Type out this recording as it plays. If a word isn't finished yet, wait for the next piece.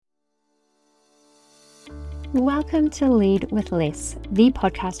Welcome to Lead with Less, the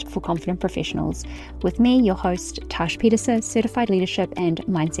podcast for confident professionals, with me, your host, Tash Peterson, certified leadership and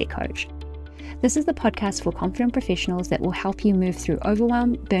mindset coach. This is the podcast for confident professionals that will help you move through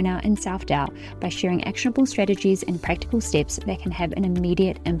overwhelm, burnout, and self-doubt by sharing actionable strategies and practical steps that can have an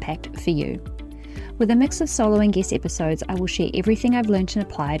immediate impact for you. With a mix of solo and guest episodes, I will share everything I've learned and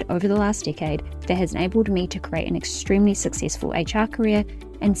applied over the last decade that has enabled me to create an extremely successful HR career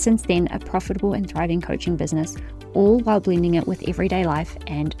and since then a profitable and thriving coaching business, all while blending it with everyday life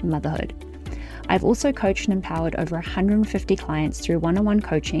and motherhood. I've also coached and empowered over 150 clients through one-on-one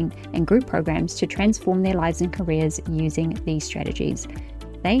coaching and group programs to transform their lives and careers using these strategies.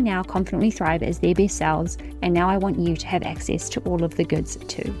 They now confidently thrive as their best selves, and now I want you to have access to all of the goods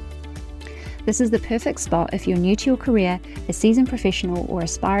too. This is the perfect spot if you're new to your career, a seasoned professional, or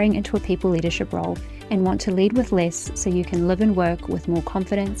aspiring into a people leadership role and want to lead with less so you can live and work with more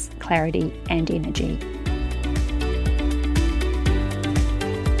confidence, clarity, and energy.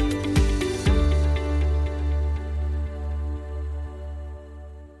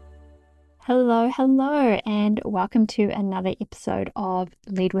 Hello, and welcome to another episode of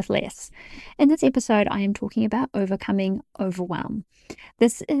Lead with Less. In this episode, I am talking about overcoming overwhelm.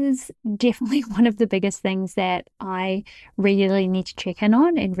 This is definitely one of the biggest things that I regularly need to check in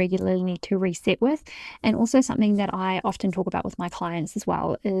on and regularly need to reset with, and also something that I often talk about with my clients as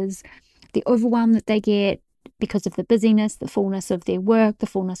well, is the overwhelm that they get because of the busyness, the fullness of their work, the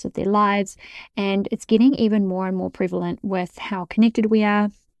fullness of their lives, and it's getting even more and more prevalent with how connected we are.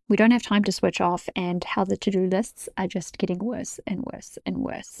 We don't have time to switch off, and how the to-do lists are just getting worse and worse and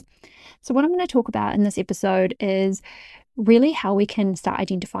worse. So what I'm going to talk about in this episode is really how we can start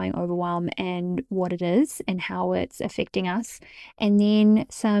identifying overwhelm and what it is and how it's affecting us, and then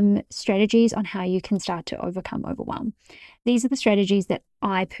some strategies on how you can start to overcome overwhelm. These are the strategies that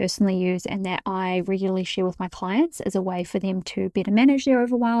I personally use and that I regularly share with my clients as a way for them to better manage their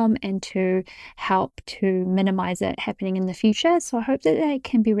overwhelm and to help to minimize it happening in the future. So I hope that they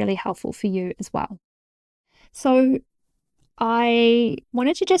can be really helpful for you as well. So I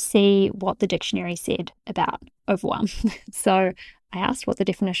wanted to just see what the dictionary said about overwhelm. So I asked what the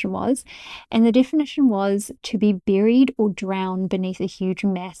definition was, and the definition was to be buried or drowned beneath a huge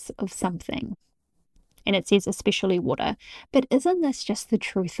mass of something. And it says especially water. But isn't this just the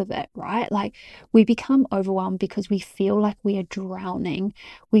truth of it, right? Like, we become overwhelmed because we feel like we are drowning.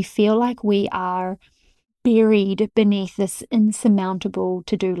 We feel like we are buried beneath this insurmountable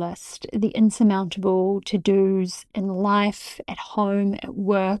to-do list, the insurmountable to-dos in life, at home, at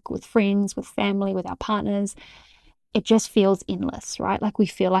work, with friends, with family, with our partners. It just feels endless, right? Like we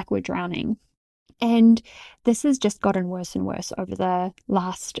feel like we're drowning. And this has just gotten worse and worse over the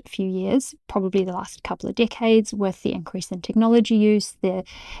last few years, probably the last couple of decades, with the increase in technology use, the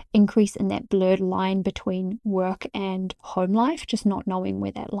increase in that blurred line between work and home life, just not knowing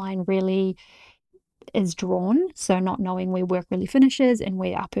where that line really is drawn. So not knowing where work really finishes and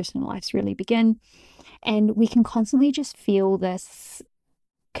where our personal lives really begin. And we can constantly just feel this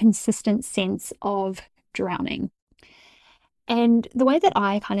consistent sense of drowning. And the way that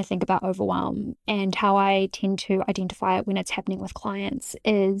I kind of think about overwhelm and how I tend to identify it when it's happening with clients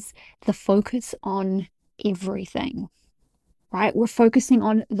is the focus on everything, right? We're focusing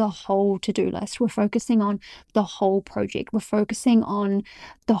on the whole to-do list. We're focusing on the whole project. We're focusing on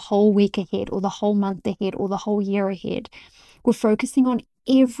the whole week ahead or the whole month ahead or the whole year ahead. We're focusing on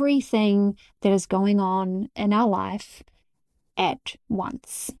everything that is going on in our life at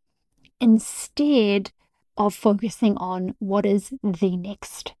once, instead of focusing on what is the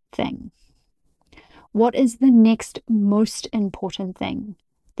next thing. What is the next most important thing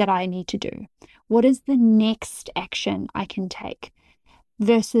that I need to do? What is the next action I can take?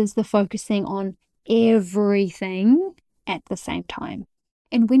 Versus the focusing on everything at the same time.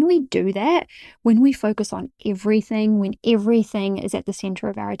 And when we do that, when we focus on everything, when everything is at the center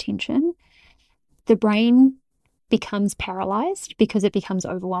of our attention, the brain becomes paralyzed because it becomes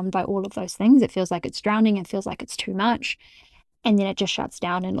overwhelmed by all of those things. It feels like it's drowning. It feels like it's too much. And then it just shuts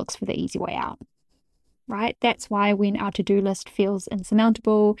down and looks for the easy way out, right? That's why when our to-do list feels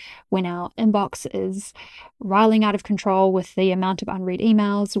insurmountable, when our inbox is riling out of control with the amount of unread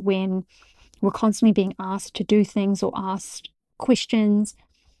emails, when we're constantly being asked to do things or asked questions,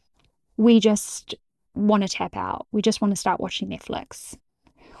 we just want to tap out. We just want to start watching Netflix.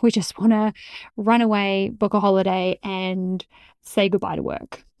 We just want to run away, book a holiday, and say goodbye to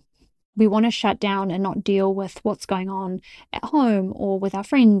work. We want to shut down and not deal with what's going on at home or with our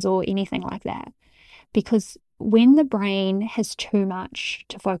friends or anything like that. Because when the brain has too much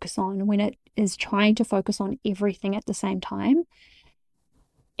to focus on, when it is trying to focus on everything at the same time,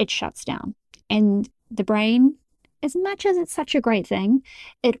 it shuts down. And the brain, as much as it's such a great thing,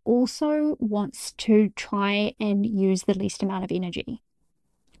 it also wants to try and use the least amount of energy,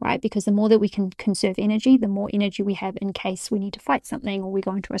 right? Because the more that we can conserve energy, the more energy we have in case we need to fight something or we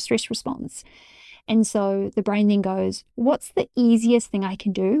go into a stress response. And so the brain then goes, what's the easiest thing I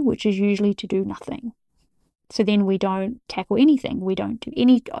can do? Which is usually to do nothing. So then we don't tackle anything. We don't do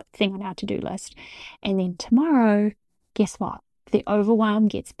anything on our to-do list. And then tomorrow, guess what? The overwhelm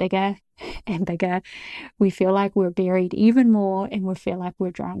gets bigger and bigger. We feel like we're buried even more and we feel like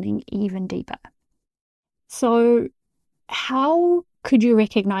we're drowning even deeper. So how could you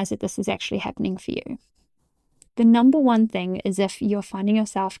recognize that this is actually happening for you? The number one thing is if you're finding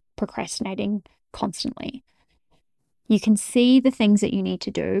yourself procrastinating constantly. You can see the things that you need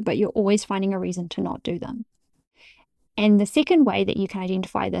to do, but you're always finding a reason to not do them. And the second way that you can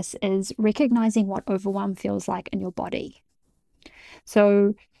identify this is recognizing what overwhelm feels like in your body.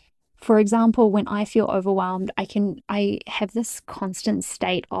 So, for example, when I feel overwhelmed, I have this constant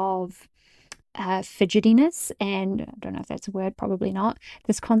state of fidgetiness, and I don't know if that's a word, probably not.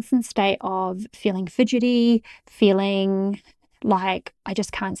 This constant state of feeling fidgety, feeling like I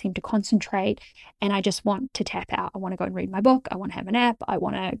just can't seem to concentrate, and I just want to tap out. I want to go and read my book. I want to have a nap. I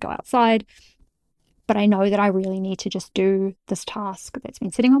want to go outside. But I know that I really need to just do this task that's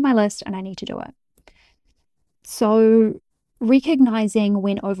been sitting on my list, and I need to do it. So recognizing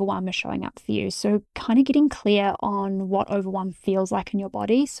when overwhelm is showing up for you. So kind of getting clear on what overwhelm feels like in your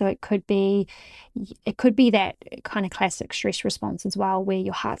body. So it could be that kind of classic stress response as well, where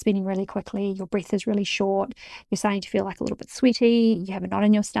your heart's beating really quickly, your breath is really short, you're starting to feel like a little bit sweaty, you have a knot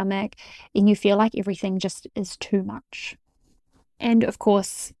in your stomach, and you feel like everything just is too much. And of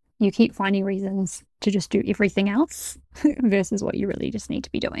course, you keep finding reasons to just do everything else versus what you really just need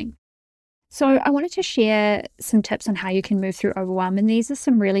to be doing. So I wanted to share some tips on how you can move through overwhelm. And these are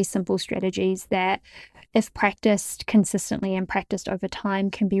some really simple strategies that, if practiced consistently and practiced over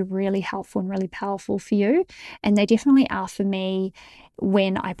time, can be really helpful and really powerful for you. And they definitely are for me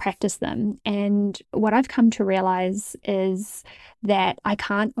when I practice them. And what I've come to realize is that I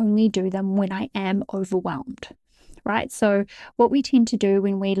can't only do them when I am overwhelmed. Right? So what we tend to do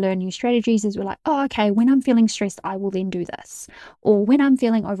when we learn new strategies is we're like, oh, okay, when I'm feeling stressed, I will then do this. Or when I'm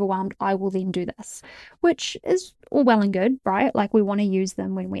feeling overwhelmed, I will then do this, which is all well and good, right? Like we want to use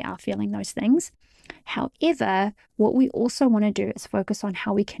them when we are feeling those things. However, what we also want to do is focus on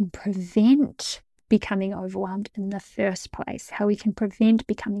how we can prevent becoming overwhelmed in the first place, how we can prevent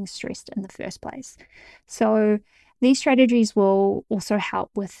becoming stressed in the first place. So these strategies will also help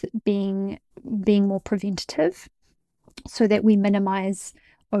with being more preventative, so that we minimize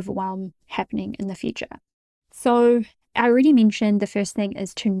overwhelm happening in the future. So I already mentioned the first thing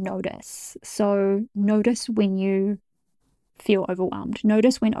is to notice. So notice when you feel overwhelmed.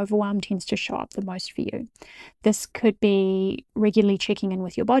 Notice when overwhelm tends to show up the most for you. This could be regularly checking in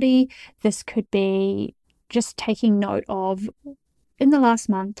with your body. This could be just taking note of, in the last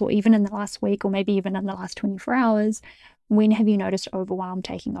month or even in the last week or maybe even in the last 24 hours, when have you noticed overwhelm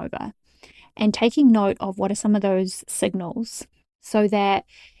taking over? And taking note of what are some of those signals so that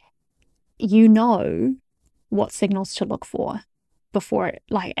you know what signals to look for before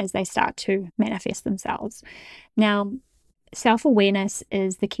as they start to manifest themselves. Now, self-awareness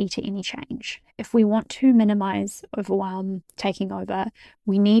is the key to any change. If we want to minimize overwhelm taking over,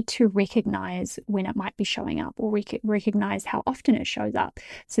 we need to recognize when it might be showing up, or recognize how often it shows up,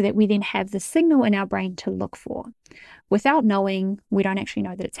 so that we then have the signal in our brain to look for. Without knowing, we don't actually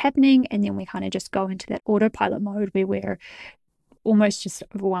know that it's happening, and then we kind of just go into that autopilot mode where we're almost just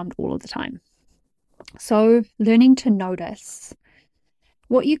overwhelmed all of the time. So learning to notice.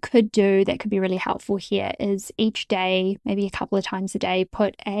 What you could do that could be really helpful here is each day, maybe a couple of times a day,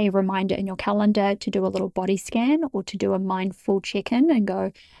 put a reminder in your calendar to do a little body scan or to do a mindful check-in and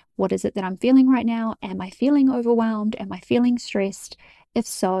go, what is it that I'm feeling right now? Am I feeling overwhelmed? Am I feeling stressed? If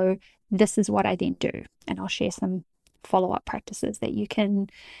so, this is what I then do. And I'll share some follow-up practices that you can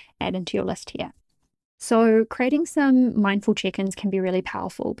add into your list here. So creating some mindful check-ins can be really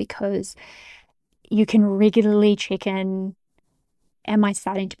powerful because you can regularly check in. Am I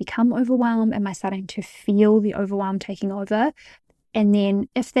starting to become overwhelmed? Am I starting to feel the overwhelm taking over? And then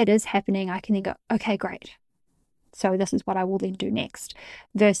if that is happening, I can then go, okay, great. So this is what I will then do next,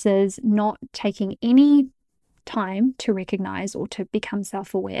 versus not taking any time to recognize or to become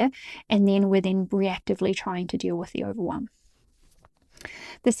self-aware. And then we're then reactively trying to deal with the overwhelm.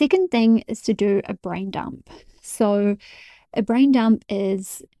 The second thing is to do a brain dump. So a brain dump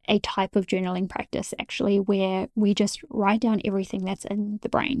is a type of journaling practice, actually, where we just write down everything that's in the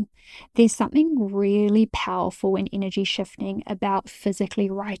brain. There's something really powerful and energy shifting about physically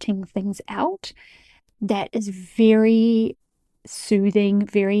writing things out. that is very soothing,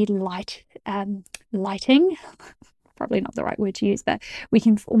 very lighting. Probably not the right word to use, but we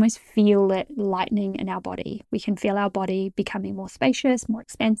can almost feel it lightening in our body. We can feel our body becoming more spacious, more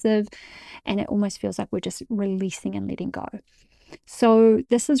expansive, and it almost feels like we're just releasing and letting go. So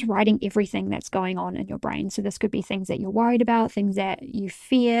this is writing everything that's going on in your brain. So this could be things that you're worried about, things that you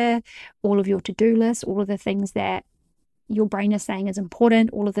fear, all of your to-do list, all of the things that your brain is saying is important,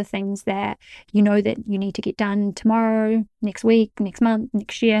 all of the things that you know that you need to get done tomorrow, next week, next month,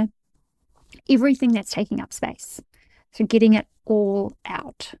 next year, everything that's taking up space. So getting it all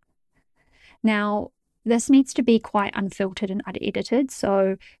out. Now, this needs to be quite unfiltered and unedited.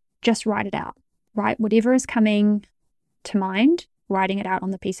 So just write it out. Write whatever is coming to mind, writing it out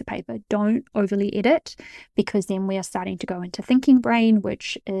on the piece of paper. Don't overly edit, because then we are starting to go into thinking brain,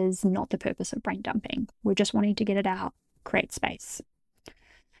 which is not the purpose of brain dumping. We're just wanting to get it out, create space.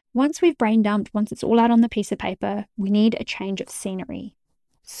 Once we've brain dumped, once it's all out on the piece of paper, we need a change of scenery.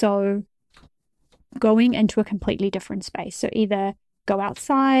 So going into a completely different space. So either go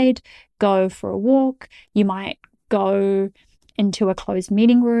outside, go for a walk, you might go into a closed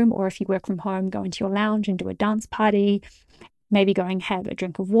meeting room, or if you work from home, go into your lounge and do a dance party, maybe go and have a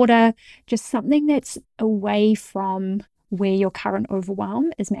drink of water, just something that's away from where your current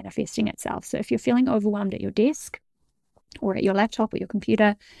overwhelm is manifesting itself. So if you're feeling overwhelmed at your desk or at your laptop or your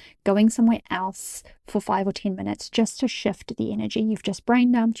computer, going somewhere else for 5 or 10 minutes just to shift the energy. You've just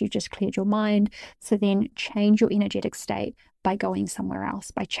brain dumped, you've just cleared your mind. So then change your energetic state by going somewhere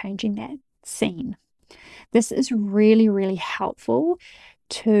else, by changing that scene. This is really, really helpful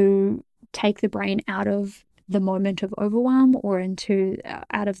to take the brain out of the moment of overwhelm, or into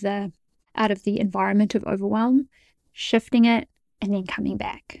out of the environment of overwhelm, shifting it and then coming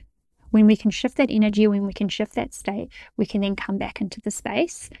back. When we can shift that energy, when we can shift that state, we can then come back into the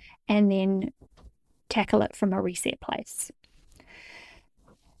space and then tackle it from a reset place.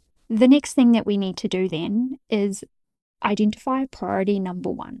 The next thing that we need to do then is identify priority number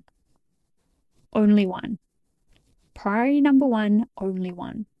one. Only one. Priority number one, only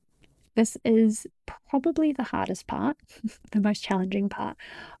one. This is probably the hardest part, the most challenging part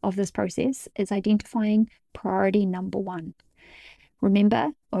of this process, is identifying priority number one. Remember,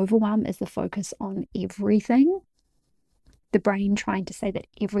 overwhelm is the focus on everything, the brain trying to say that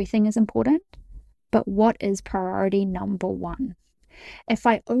everything is important, but what is priority number one? If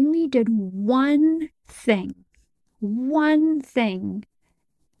I only did one thing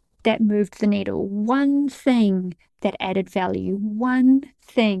that moved the needle, one thing that added value, one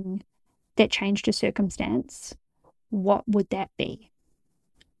thing that changed a circumstance, what would that be?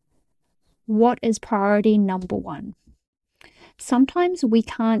 What is priority number one? Sometimes we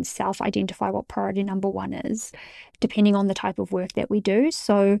can't self-identify what priority number one is, depending on the type of work that we do.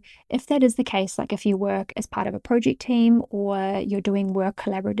 So if that is the case, like if you work as part of a project team, or you're doing work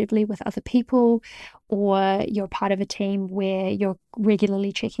collaboratively with other people, or you're part of a team where you're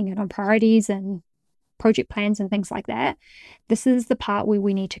regularly checking in on priorities and project plans and things like that, this is the part where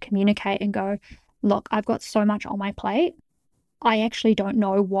we need to communicate and go, look, I've got so much on my plate. I actually don't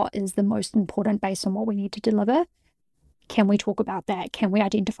know what is the most important based on what we need to deliver. Can we talk about that? Can we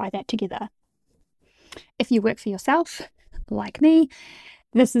identify that together? If you work for yourself, like me,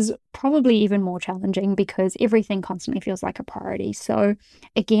 this is probably even more challenging, because everything constantly feels like a priority. So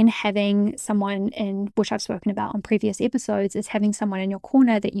again, having someone in, which I've spoken about on previous episodes, is having someone in your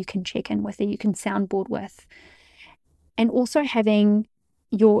corner that you can check in with, that you can soundboard with. And also having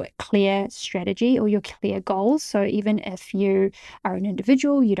your clear strategy or your clear goals. So even if you are an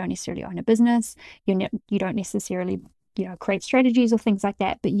individual, you don't necessarily own a business, you don't necessarily create strategies or things like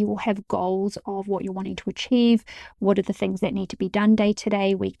that, but you will have goals of what you're wanting to achieve. What are the things that need to be done day to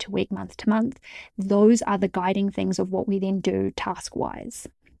day, week to week, month to month? Those are the guiding things of what we then do task-wise.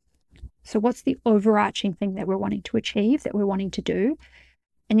 So what's the overarching thing that we're wanting to achieve, that we're wanting to do?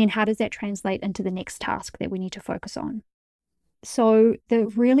 And then how does that translate into the next task that we need to focus on? So the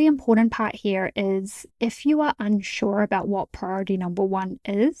really important part here is, if you are unsure about what priority number one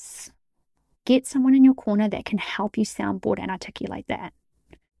is, get someone in your corner that can help you soundboard and articulate that.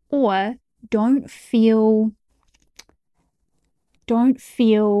 Or don't feel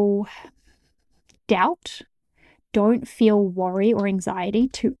doubt, don't feel worry or anxiety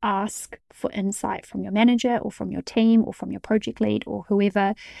to ask for insight from your manager or from your team or from your project lead or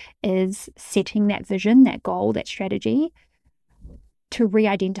whoever is setting that vision, that goal, that strategy, to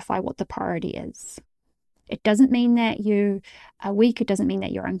re-identify what the priority is. It doesn't mean that you are weak. It doesn't mean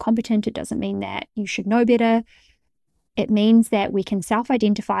that you're incompetent. It doesn't mean that you should know better. It means that we can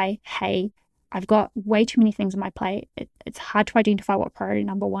self-identify, hey, I've got way too many things on my plate. It's hard to identify what priority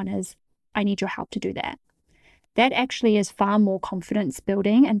number one is. I need your help to do that. That actually is far more confidence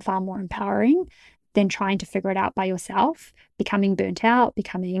building and far more empowering than trying to figure it out by yourself, becoming burnt out,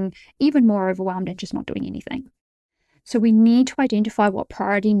 becoming even more overwhelmed and just not doing anything. So we need to identify what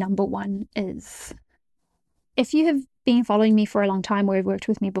priority number one is. If you have been following me for a long time or have worked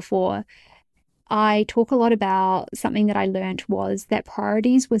with me before, I talk a lot about something that I learned was that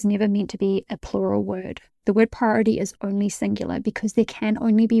priorities was never meant to be a plural word. The word priority is only singular because there can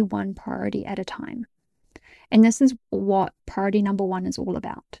only be one priority at a time. And this is what priority number one is all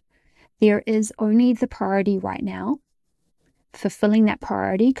about. There is only the priority right now, fulfilling that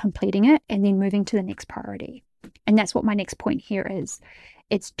priority, completing it, and then moving to the next priority. And that's what my next point here is.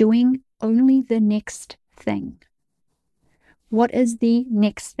 It's doing only the next thing. What is the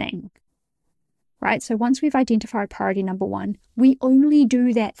next thing? Right? So once we've identified priority number one, we only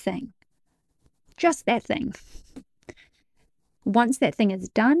do that thing. Just that thing. Once that thing is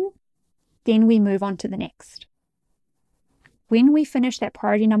done, then we move on to the next. When we finish that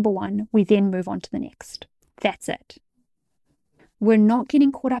priority number one, we then move on to the next. That's it. We're not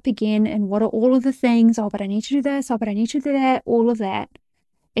getting caught up again in what are all of the things. Oh, but I need to do this. Oh, but I need to do that. All of that.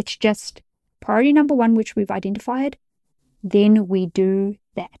 It's just priority number one, which we've identified. Then we do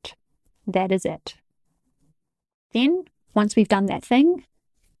that. That is it. Then, once we've done that thing,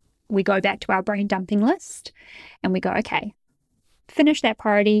 we go back to our brain dumping list and we go, okay, finish that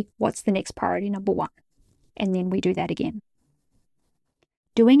priority. What's the next priority number one? And then we do that again.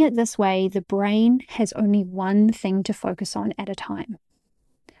 Doing it this way, the brain has only one thing to focus on at a time,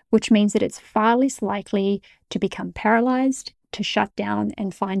 which means that it's far less likely to become paralyzed, to shut down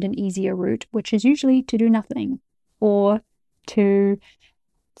and find an easier route, which is usually to do nothing or to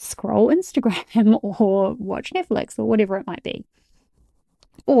scroll Instagram or watch Netflix or whatever it might be.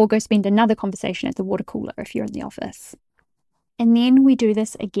 Or go spend another conversation at the water cooler if you're in the office. And then we do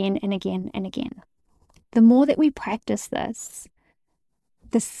this again and again and again. The more that we practice this,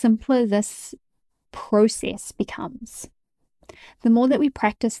 the simpler this process becomes. The more that we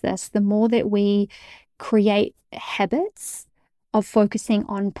practice this, the more that we create habits of focusing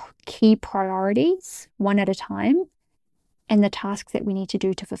on key priorities one at a time and the tasks that we need to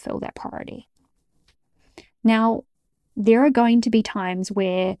do to fulfill that priority. Now, there are going to be times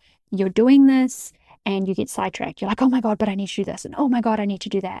where you're doing this and you get sidetracked. You're like, oh my God, but I need to do this. And oh my God, I need to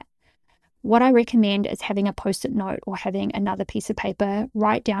do that. What I recommend is having a post-it note or having another piece of paper,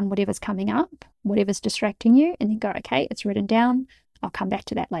 write down whatever's coming up, whatever's distracting you, and then go, okay, it's written down. I'll come back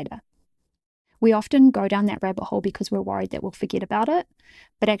to that later. We often go down that rabbit hole because we're worried that we'll forget about it.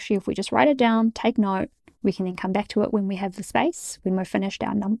 But actually, if we just write it down, take note, we can then come back to it when we have the space, when we've finished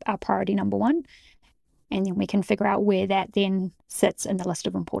our priority number one, and then we can figure out where that then sits in the list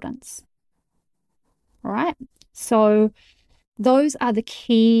of importance. All right. So those are the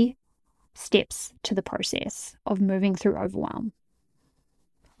key steps to the process of moving through overwhelm.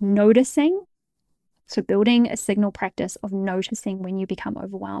 Noticing, so building a signal practice of noticing when you become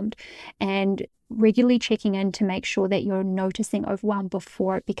overwhelmed and regularly checking in to make sure that you're noticing overwhelm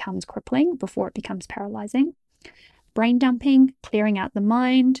before it becomes crippling, before it becomes paralyzing. Brain dumping, clearing out the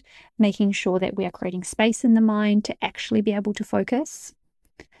mind, making sure that we are creating space in the mind to actually be able to focus.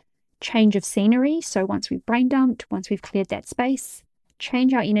 Change of scenery, so once we've brain dumped, once we've cleared that space,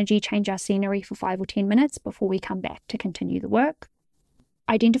 change our energy, change our scenery for 5 or 10 minutes before we come back to continue the work.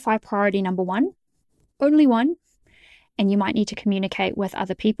 Identify priority number one, only one, and you might need to communicate with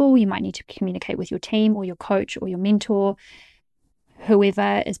other people. You might need to communicate with your team or your coach or your mentor,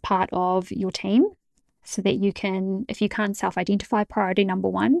 whoever is part of your team, so that you can, if you can't self-identify priority number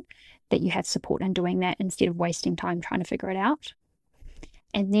one, that you have support in doing that instead of wasting time trying to figure it out.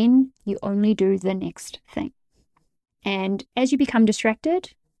 And then you only do the next thing. And as you become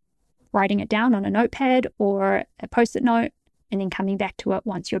distracted, writing it down on a notepad or a post-it note, and then coming back to it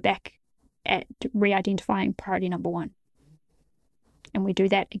once you're back at re-identifying priority number one. And we do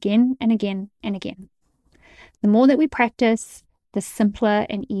that again and again and again. The more that we practice, the simpler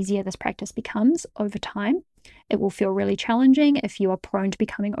and easier this practice becomes over time. It will feel really challenging if you are prone to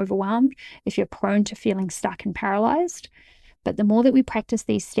becoming overwhelmed, if you're prone to feeling stuck and paralyzed. But the more that we practice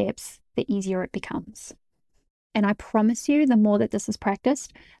these steps, the easier it becomes. And I promise you, the more that this is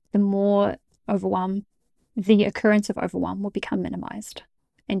practiced, the more overwhelm, the occurrence of overwhelm will become minimized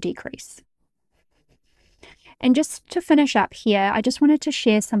and decrease. And just to finish up here, I just wanted to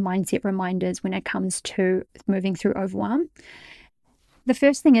share some mindset reminders when it comes to moving through overwhelm. The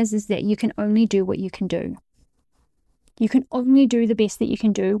first thing is that you can only do what you can do. You can only do the best that you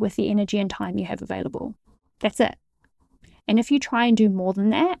can do with the energy and time you have available. That's it. And if you try and do more than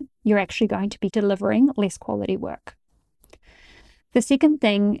that, you're actually going to be delivering less quality work. The second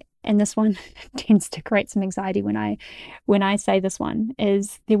thing and this one tends to create some anxiety when I say this one,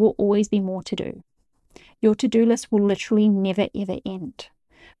 is there will always be more to do. Your to-do list will literally never ever end,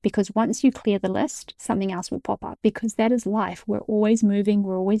 because once you clear the list, something else will pop up, because that is life. We're always moving,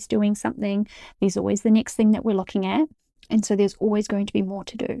 we're always doing something. There's always the next thing that we're looking at, and so there's always going to be more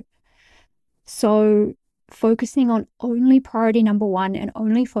to do. So focusing on only priority number one and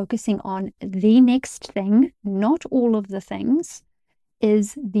only focusing on the next thing, not all of the things,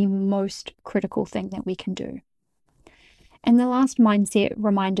 is the most critical thing that we can do. And the last mindset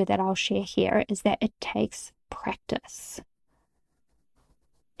reminder that I'll share here is that it takes practice.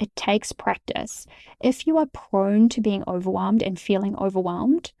 It takes practice. If you are prone to being overwhelmed and feeling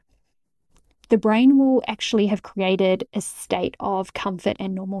overwhelmed, the brain will actually have created a state of comfort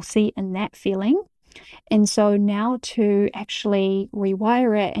and normalcy in that feeling. And so now to actually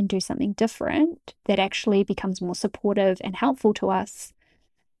rewire it and do something different that actually becomes more supportive and helpful to us,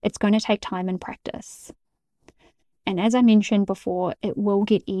 it's going to take time and practice. And as I mentioned before, it will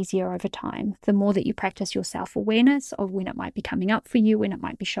get easier over time. The more that you practice your self-awareness of when it might be coming up for you, when it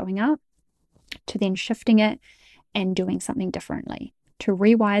might be showing up, to then shifting it and doing something differently, to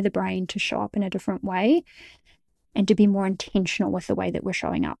rewire the brain to show up in a different way, and to be more intentional with the way that we're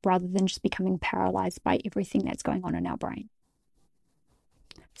showing up, rather than just becoming paralyzed by everything that's going on in our brain.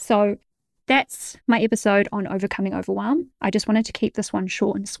 So that's my episode on overcoming overwhelm. I just wanted to keep this one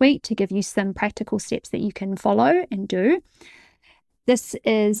short and sweet to give you some practical steps that you can follow and do. This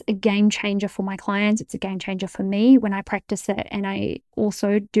is a game changer for my clients. It's a game changer for me when I practice it, and I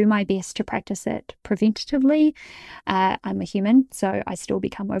also do my best to practice it preventatively. I'm a human, so I still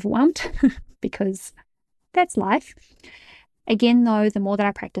become overwhelmed because that's life. Again, though, the more that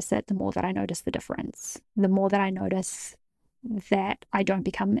I practice it, the more that I notice the difference. The more that I notice that I don't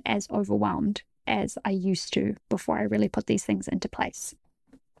become as overwhelmed as I used to before I really put these things into place.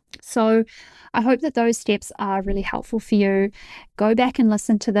 So I hope that those steps are really helpful for you. Go back and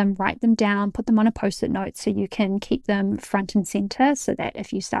listen to them, write them down, put them on a post-it note so you can keep them front and center, so that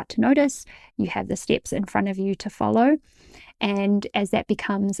if you start to notice, you have the steps in front of you to follow. And as that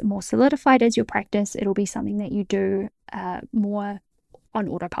becomes more solidified as your practice, it'll be something that you do more on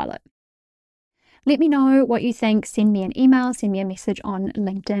autopilot. Let me know what you think. Send me an email, send me a message on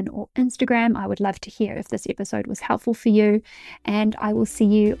LinkedIn or Instagram. I would love to hear if this episode was helpful for you. And I will see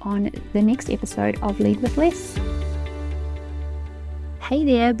you on the next episode of Lead with Less. Hey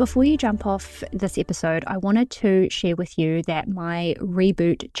there, before you jump off this episode, I wanted to share with you that my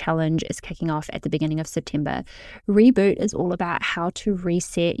Reboot Challenge is kicking off at the beginning of September. Reboot is all about how to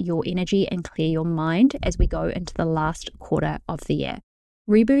reset your energy and clear your mind as we go into the last quarter of the year.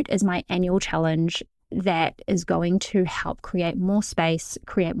 Reboot is my annual challenge that is going to help create more space,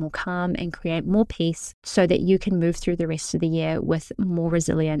 create more calm, and create more peace so that you can move through the rest of the year with more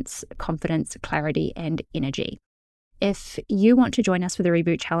resilience, confidence, clarity, and energy. If you want to join us for the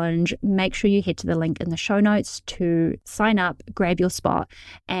Reboot Challenge, make sure you head to the link in the show notes to sign up, grab your spot,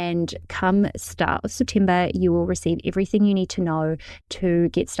 and come start of September, you will receive everything you need to know to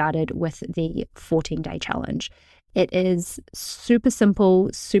get started with the 14-day challenge. It is super simple,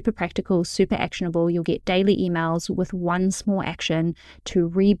 super practical, super actionable. You'll get daily emails with one small action to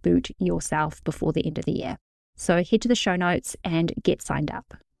reboot yourself before the end of the year. So head to the show notes and get signed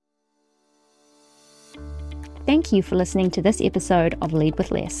up. Thank you for listening to this episode of Lead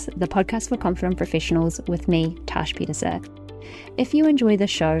with Less, the podcast for confident professionals with me, Tash Peterser. If you enjoy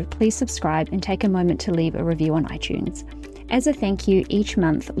this show, please subscribe and take a moment to leave a review on iTunes. As a thank you, each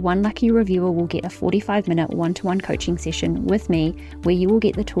month, one lucky reviewer will get a 45-minute one-to-one coaching session with me, where you will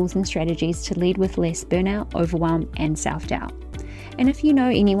get the tools and strategies to lead with less burnout, overwhelm, and self-doubt. And if you know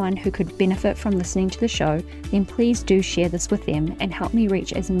anyone who could benefit from listening to the show, then please do share this with them and help me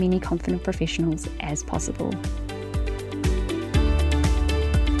reach as many confident professionals as possible.